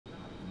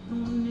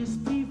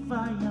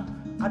vaillant,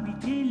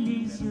 habiter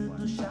les yeux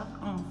de chaque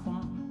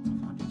enfant.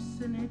 Enfants du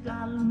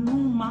Sénégal,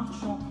 nous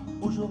marchons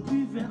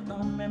aujourd'hui vers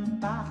un même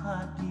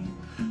paradis.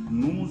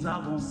 Nous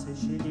avons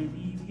séché les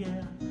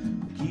rivières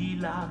qui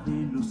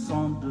lavaient le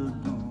sang de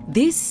nos.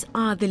 These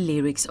are the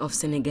lyrics of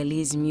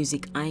Senegalese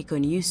music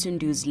icon Youssou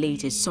N'Dour's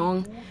latest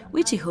song,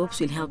 which he hopes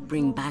will help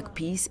bring back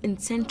peace in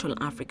Central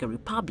African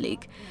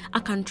Republic,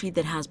 a country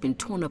that has been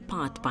torn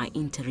apart by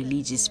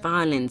interreligious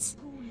violence.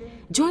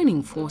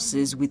 Joining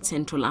forces with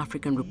Central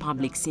African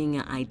Republic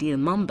singer Ideal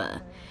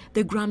Mamba,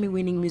 the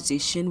Grammy-winning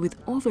musician with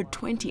over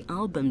 20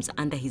 albums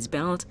under his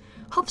belt,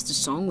 hopes the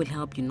song will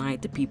help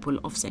unite the people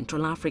of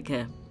Central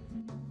Africa.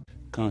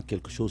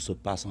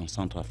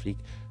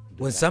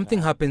 When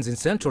something happens in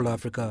Central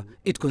Africa,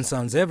 it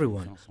concerns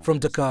everyone, from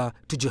Dakar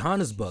to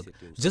Johannesburg.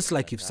 Just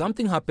like if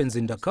something happens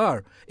in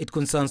Dakar, it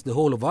concerns the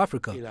whole of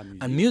Africa.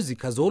 And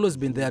music has always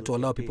been there to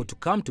allow people to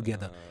come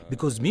together,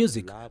 because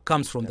music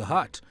comes from the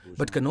heart,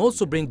 but can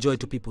also bring joy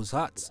to people's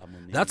hearts.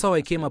 That's how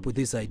I came up with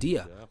this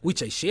idea,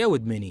 which I share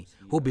with many,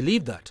 who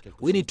believe that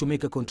we need to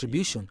make a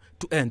contribution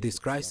to end this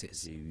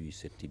crisis.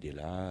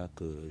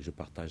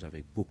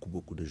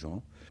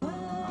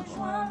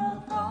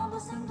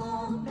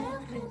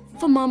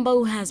 For Mamba,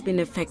 who has been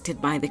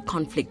affected by the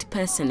conflict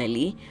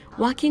personally,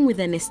 working with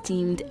an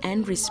esteemed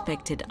and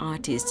respected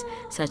artist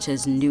such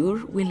as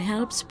N'Dour will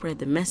help spread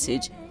the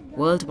message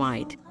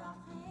worldwide.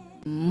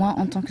 Moi,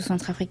 en tant que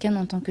centrafricaine,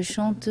 en tant que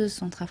chanteuse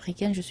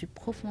centrafricaine, je suis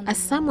profondément... As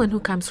someone who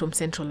comes from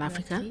Central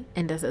Africa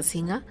and as a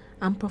singer,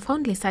 I'm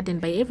profoundly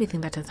saddened by everything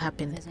that has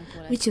happened,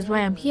 which is why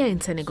I'm here in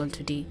Senegal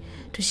today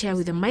to share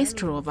with the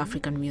maestro of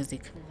African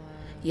music,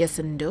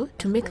 Youssou N'Dour,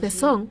 to make the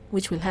song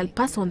which will help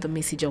pass on the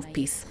message of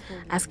peace,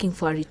 asking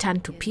for a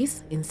return to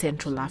peace in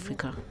Central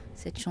Africa.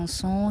 Cette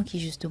chanson qui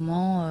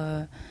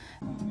justement...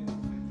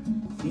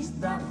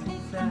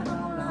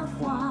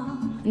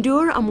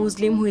 N'Dour, a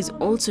Muslim who is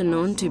also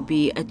known to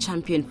be a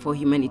champion for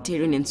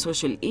humanitarian and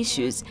social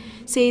issues,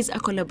 says a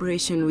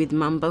collaboration with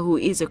Mamba, who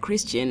is a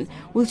Christian,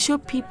 will show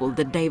people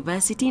that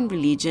diversity in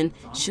religion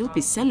should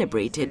be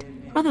celebrated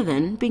rather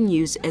than being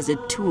used as a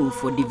tool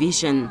for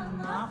division.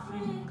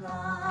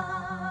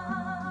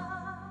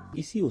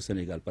 Ici au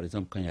Sénégal, par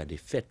exemple, quand il y a des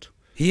fêtes,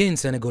 here in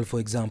Senegal, for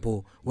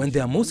example, when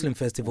there are Muslim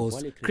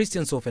festivals,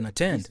 Christians often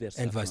attend,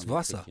 and vice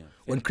versa.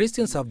 When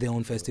Christians have their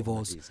own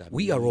festivals,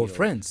 we are all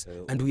friends,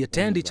 and we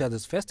attend each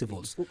other's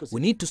festivals.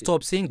 We need to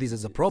stop seeing this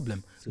as a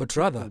problem, but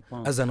rather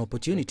as an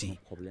opportunity,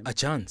 a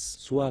chance.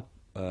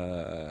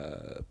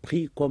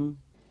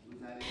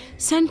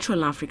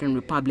 Central African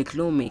Republic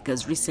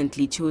lawmakers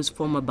recently chose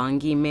former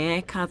Bangui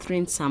Mayor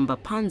Catherine Samba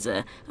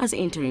Panza as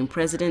interim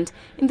president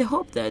in the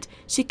hope that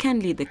she can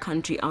lead the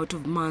country out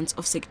of months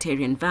of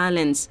sectarian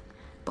violence.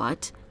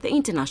 But the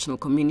international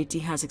community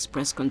has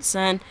expressed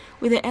concern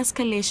with the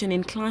escalation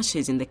in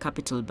clashes in the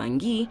capital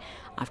Bangui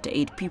after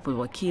 8 people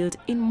were killed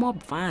in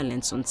mob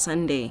violence on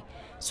Sunday.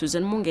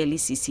 Susan Mongeli,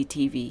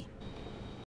 CCTV.